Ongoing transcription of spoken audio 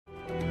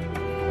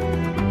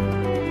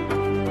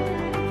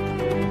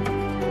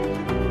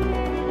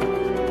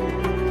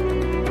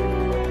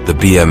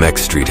The BMX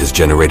street has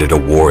generated a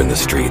war in the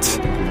streets,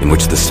 in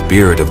which the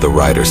spirit of the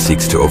rider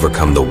seeks to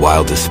overcome the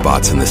wildest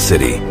spots in the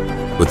city,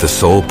 with the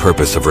sole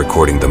purpose of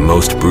recording the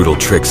most brutal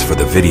tricks for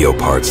the video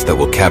parts that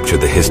will capture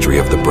the history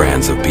of the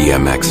brands of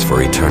BMX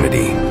for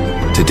eternity.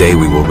 Today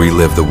we will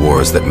relive the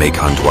wars that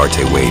Maycon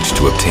Duarte waged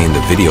to obtain the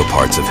video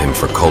parts of him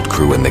for Cult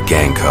Crew and the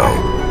Gang Co.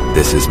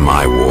 This is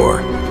My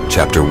War.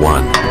 Chapter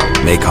 1.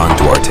 Maycon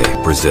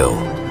Duarte, Brazil.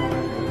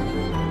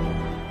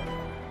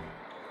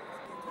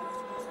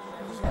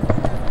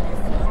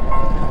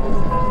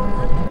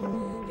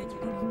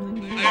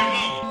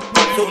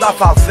 Sou da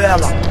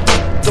favela,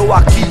 tô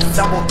aqui,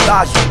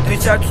 sabotagem. Em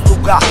certos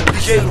lugares,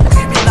 ligeiro,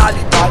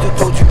 criminalidade. Eu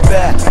tô de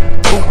pé,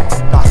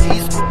 tá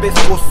risco,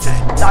 pescoço,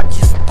 dá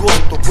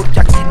desgosto. Porque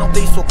aqui não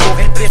tem socorro,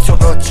 é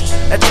impressionante.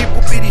 É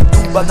tipo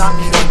Pirituba na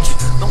Mirante.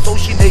 Não sou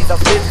chinês, às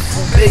vezes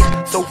fumei,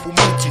 sou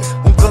fumante.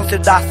 Um câncer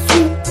da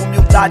sul,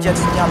 humildade é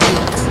minha lei.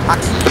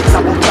 Aqui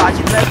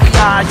sabotagem não é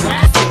viagem,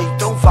 eu sei.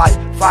 Então vai,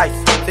 faz,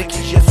 sei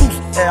que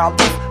Jesus é a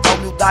luz. A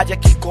humildade é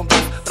que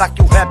conduz pra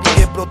que o rap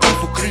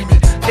reproduza o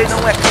crime. Quem não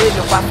é crime,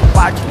 eu faço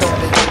parte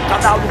também.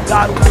 Cada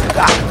lugar um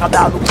lugar,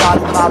 cada lugar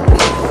uma lei.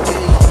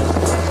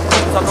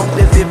 Só não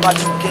dever pra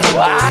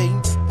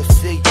ninguém, eu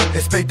sei.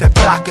 Respeito é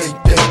pra quem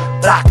tem,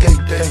 pra quem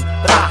tem,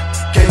 pra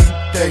quem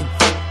tem.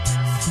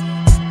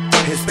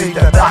 Respeito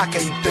é pra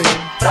quem tem,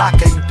 pra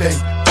quem tem,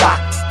 pra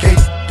quem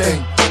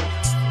tem.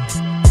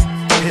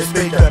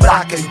 Respeito é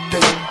pra quem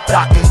tem,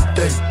 pra quem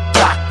tem,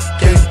 pra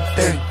quem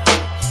tem.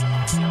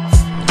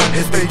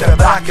 Respeito é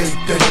pra quem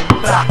tem,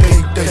 pra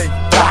quem tem,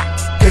 pra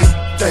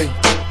quem tem.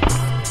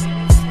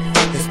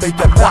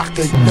 Respeito é pra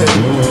quem tem.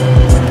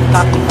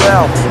 Tá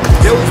cruel,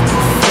 Deus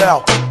do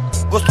céu.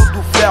 Gosto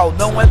do fel,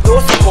 não é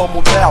doce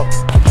como mel.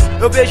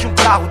 Eu vejo um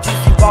carro,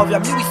 desenvolve a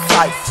mil e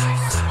sai.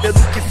 Pelo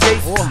que fez,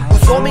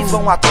 os homens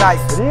vão atrás.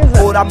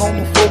 Pôr a mão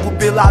no fogo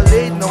pela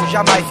lei, não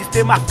jamais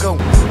extremacão.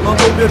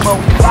 Mandou meu irmão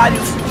em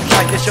vários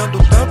puxais, deixando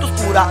tantos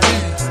por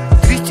aí.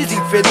 Tristes,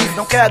 infelizes,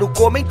 não quero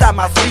comentar,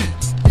 mas vi.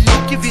 E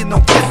o que vi não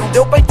quis, não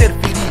deu pra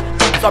interferir.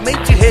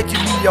 Somente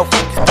redimir, é o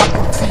fim que está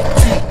por vir.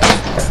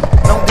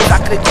 Não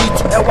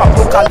desacredite, é o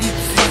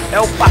apocalipse. É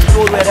o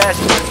pastor, o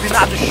herege,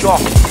 finado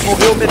choque.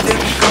 Morreu metendo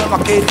cano,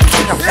 aquele que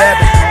tinha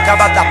febre.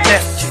 Acaba da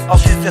peste,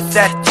 aos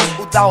 17,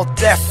 o da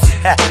Odesse.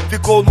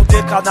 Ficou no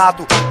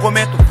decanato,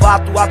 comento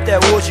fato até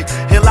hoje.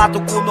 Relato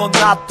com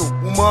nonato,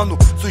 humano,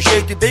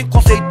 sujeito e bem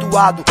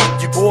conceituado.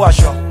 De boa,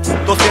 João,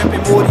 tô sempre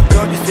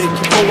moricando e sei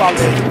que vou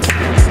além.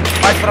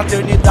 Faz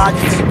fraternidade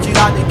sem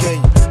tirar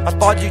ninguém. Mas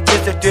pode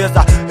ter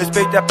certeza,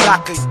 respeito é pra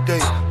quem tem,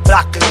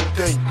 pra quem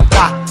tem,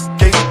 pra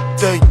quem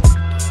tem.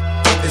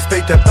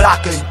 Respeito é pra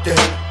quem tem,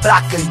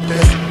 pra quem tem,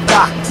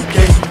 pra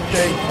quem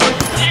tem.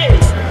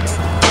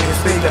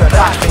 Respeito é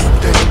pra quem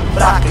tem,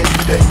 pra quem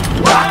tem,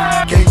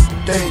 pra quem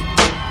tem.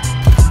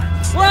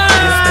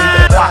 Respeito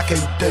é pra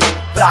quem tem,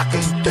 pra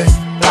quem tem,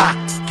 pra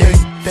quem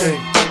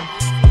tem.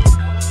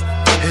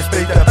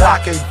 Respeito é pra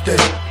quem tem,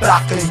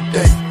 pra quem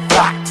tem,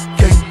 pra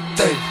quem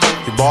tem.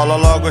 E bola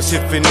logo esse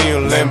fininho,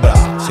 lembra?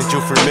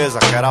 Sentiu firmeza,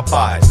 quer a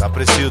paz.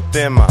 Aprecio o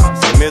tema,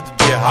 sem medo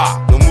de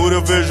errar. No muro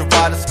eu vejo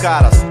vários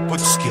caras,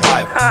 putz que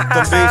raiva.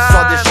 Também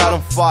só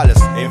deixaram falhas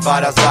em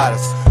várias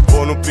áreas.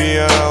 Vou no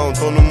peão,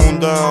 tô no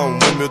mundão.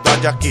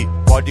 Humildade aqui,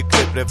 pode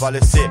crer,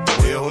 prevalecer,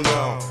 o erro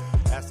não.